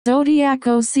Zodiac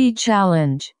OC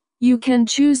Challenge. You can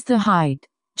choose the height,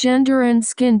 gender and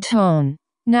skin tone.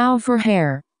 Now for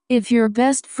hair. If your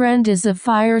best friend is a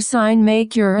fire sign,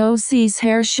 make your OC's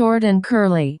hair short and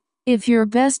curly. If your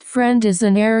best friend is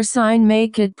an air sign,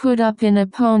 make it put up in a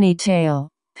ponytail,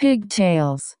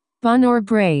 pigtails, bun or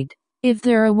braid. If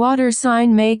they're a water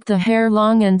sign, make the hair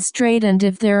long and straight, and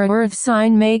if they're a earth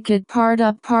sign, make it part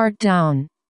up, part down.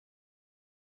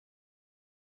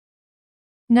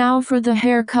 Now for the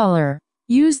hair color.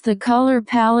 Use the color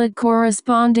palette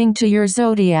corresponding to your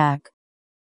zodiac.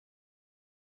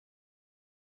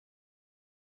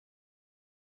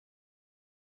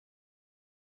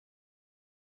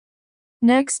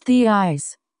 Next, the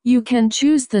eyes. You can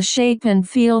choose the shape and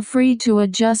feel free to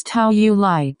adjust how you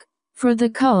like. For the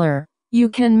color, you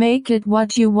can make it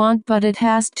what you want, but it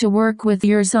has to work with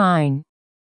your sign.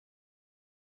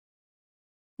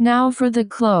 Now for the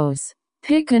clothes.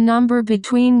 Pick a number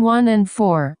between 1 and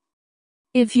 4.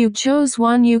 If you chose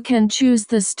 1, you can choose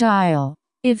the style.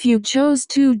 If you chose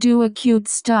 2, do a cute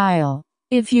style.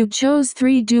 If you chose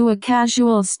 3, do a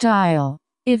casual style.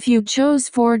 If you chose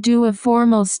 4, do a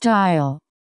formal style.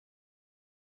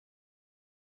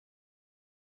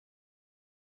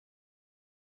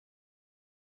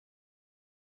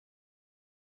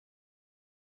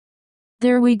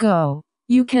 There we go.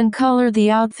 You can color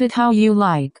the outfit how you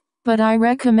like, but I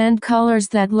recommend colors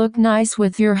that look nice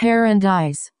with your hair and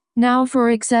eyes. Now for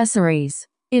accessories.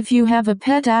 If you have a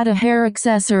pet, add a hair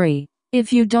accessory.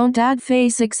 If you don't, add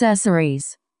face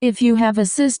accessories. If you have a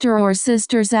sister or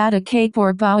sisters, add a cape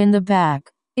or bow in the back.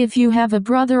 If you have a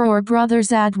brother or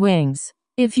brothers, add wings.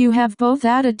 If you have both,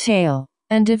 add a tail.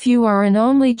 And if you are an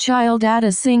only child, add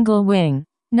a single wing.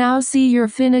 Now see your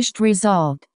finished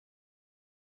result.